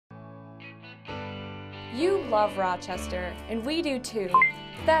You love Rochester, and we do too.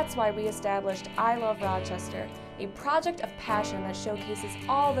 That's why we established I Love Rochester, a project of passion that showcases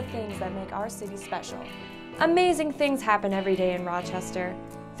all the things that make our city special. Amazing things happen every day in Rochester.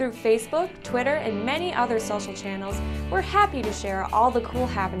 Through Facebook, Twitter, and many other social channels, we're happy to share all the cool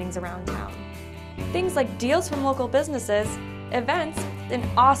happenings around town. Things like deals from local businesses, events, and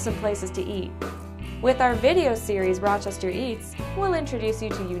awesome places to eat. With our video series, Rochester Eats, we'll introduce you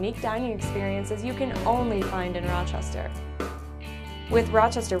to unique dining experiences you can only find in Rochester. With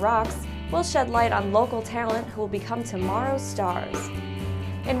Rochester Rocks, we'll shed light on local talent who will become tomorrow's stars.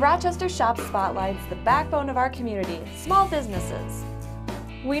 And Rochester Shop spotlights the backbone of our community, small businesses.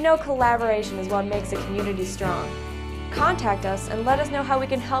 We know collaboration is what makes a community strong. Contact us and let us know how we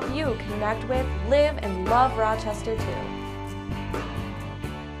can help you connect with, live, and love Rochester too.